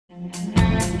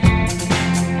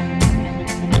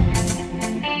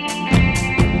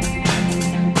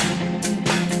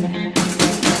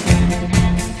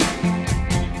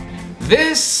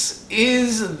This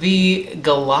is the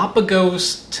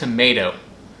Galapagos tomato,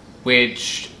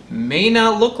 which may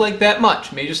not look like that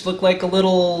much. May just look like a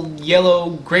little yellow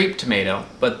grape tomato,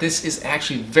 but this is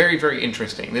actually very, very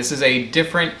interesting. This is a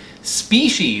different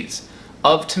species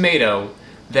of tomato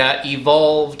that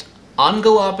evolved on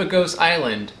Galapagos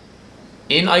Island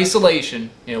in isolation,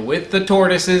 with the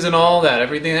tortoises and all that,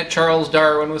 everything that Charles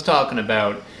Darwin was talking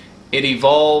about. It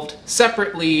evolved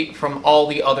separately from all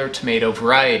the other tomato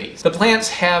varieties. The plants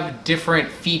have different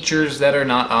features that are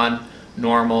not on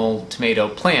normal tomato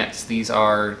plants. These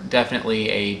are definitely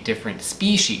a different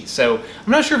species. So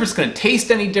I'm not sure if it's going to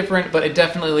taste any different, but it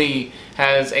definitely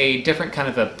has a different kind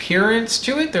of appearance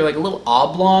to it. They're like a little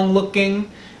oblong looking,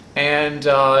 and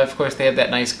of course they have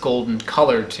that nice golden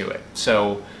color to it.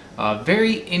 So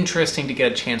very interesting to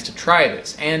get a chance to try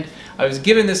this. And I was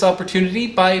given this opportunity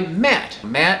by Matt.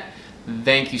 Matt,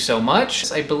 thank you so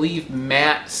much. I believe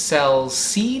Matt sells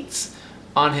seeds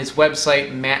on his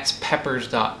website,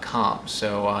 mattspeppers.com.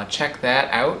 So check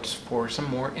that out for some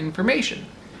more information.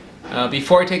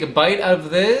 Before I take a bite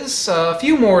of this, a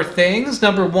few more things.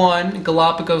 Number one,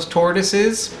 Galapagos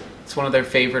tortoises. It's one of their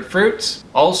favorite fruits.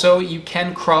 Also, you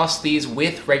can cross these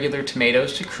with regular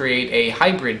tomatoes to create a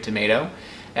hybrid tomato.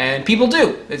 And people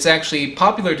do. It's actually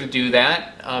popular to do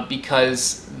that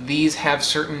because these have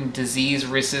certain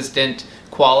disease-resistant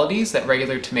qualities that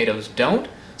regular tomatoes don't.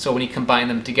 So when you combine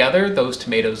them together, those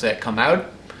tomatoes that come out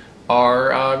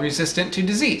are resistant to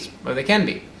disease, or they can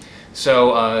be.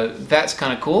 So that's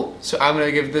kind of cool. So I'm going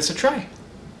to give this a try.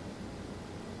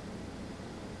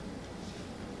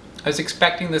 I was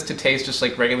expecting this to taste just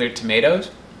like regular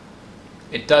tomatoes.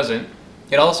 It doesn't.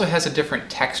 It also has a different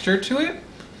texture to it.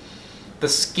 The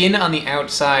skin on the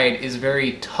outside is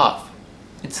very tough.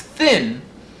 It's thin,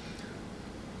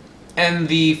 and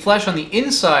the flesh on the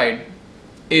inside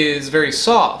is very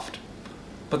soft,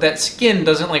 but that skin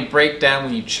doesn't like break down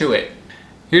when you chew it.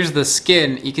 Here's the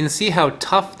skin. You can see how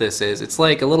tough this is. It's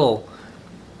like a little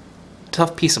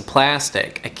tough piece of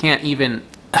plastic. I can't even,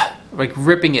 like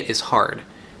ripping it is hard.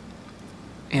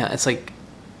 Yeah, it's like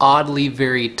oddly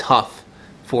very tough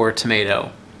for a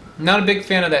tomato. I'm not a big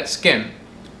fan of that skin.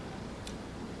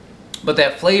 But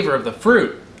that flavor of the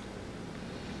fruit,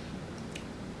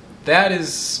 that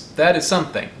is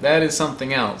something. That is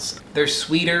something else. They're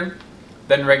sweeter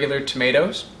than regular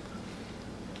tomatoes.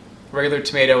 Regular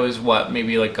tomato is what,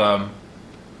 maybe like a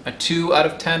 2 out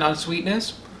of 10 on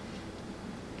sweetness.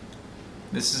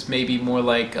 This is maybe more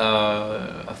like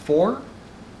a 4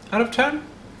 out of 10.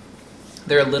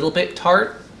 They're a little bit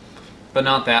tart, but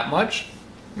not that much.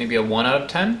 Maybe a 1 out of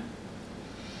 10.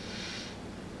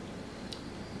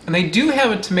 And they do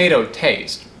have a tomato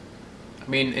taste. I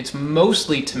mean, it's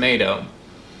mostly tomato,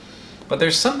 but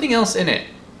there's something else in it.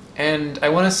 And I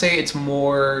want to say it's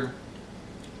more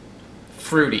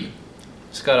fruity.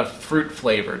 It's got a fruit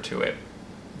flavor to it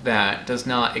that does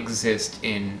not exist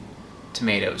in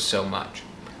tomatoes so much.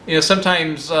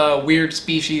 Sometimes weird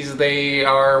species, they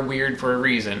are weird for a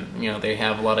reason. They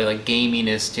have a lot of like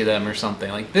gaminess to them or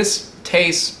something. Like this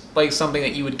tastes like something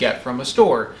that you would get from a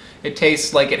store. It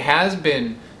tastes like it has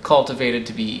been cultivated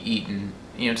to be eaten.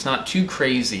 It's not too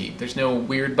crazy. There's no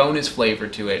weird bonus flavor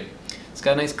to it. It's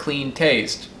got a nice clean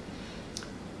taste,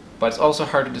 but it's also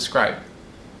hard to describe.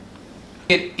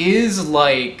 It is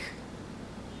like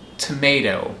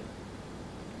tomato,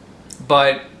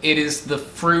 but it is the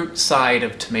fruit side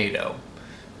of tomato.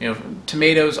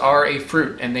 Tomatoes are a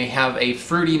fruit and they have a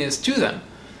fruitiness to them,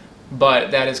 but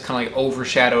that is kind of like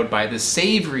overshadowed by the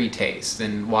savory taste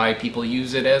and why people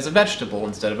use it as a vegetable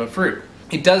instead of a fruit.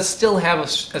 It does still have a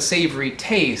savory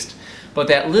taste, but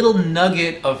that little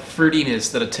nugget of fruitiness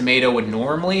that a tomato would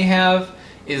normally have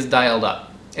is dialed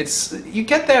up. You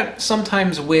get that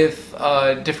sometimes with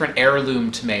different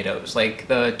heirloom tomatoes, like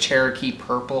the Cherokee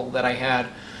Purple that I had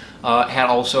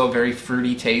also a very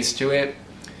fruity taste to it.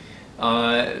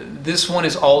 This one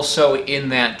is also in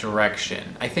that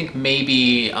direction. I think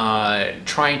maybe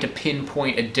trying to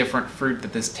pinpoint a different fruit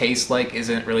that this tastes like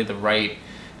isn't really the right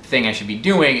thing I should be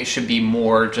doing. It should be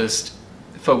more just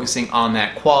focusing on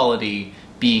that quality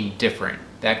being different.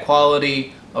 That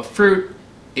quality of fruit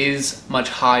is much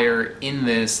higher in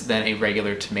this than a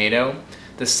regular tomato.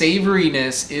 The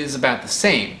savoriness is about the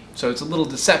same, so it's a little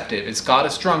deceptive. It's got a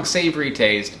strong savory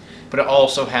taste, but it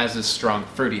also has a strong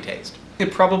fruity taste.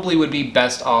 It probably would be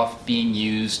best off being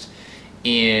used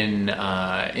in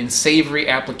savory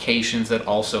applications that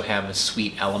also have a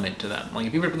sweet element to them. Like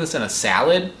if you were to put this in a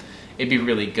salad, it'd be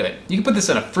really good. You can put this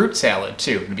in a fruit salad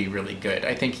too, it'd be really good.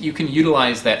 I think you can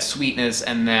utilize that sweetness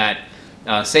and that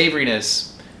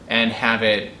savoriness and have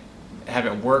it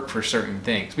work for certain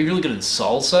things. It'd be really good in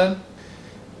salsa.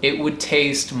 it would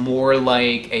taste more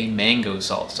like a mango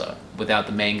salsa without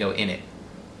the mango in it.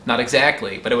 Not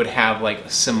exactly, but it would have like a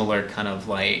similar kind of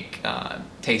like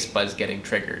taste buds getting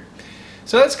triggered.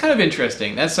 So that's kind of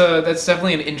interesting. That's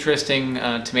definitely an interesting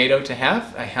tomato to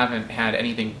have. I haven't had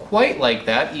anything quite like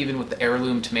that, even with the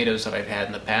heirloom tomatoes that I've had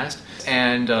in the past.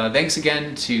 And thanks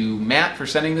again to Matt for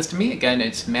sending this to me. Again,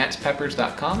 it's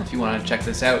mattspeppers.com if you want to check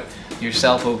this out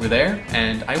yourself over there.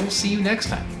 And I will see you next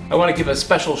time. I want to give a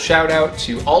special shout out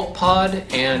to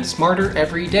AltPod and Smarter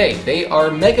Every Day. They are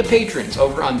mega patrons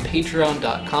over on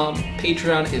patreon.com.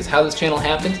 Patreon is how this channel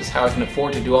happens. It's how I can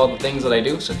afford to do all the things that I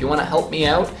do. So if you want to help me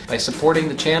out by supporting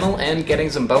the channel and getting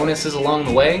some bonuses along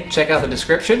the way, check out the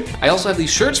description. I also have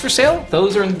these shirts for sale.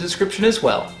 Those are in the description as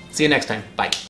well. See you next time. Bye.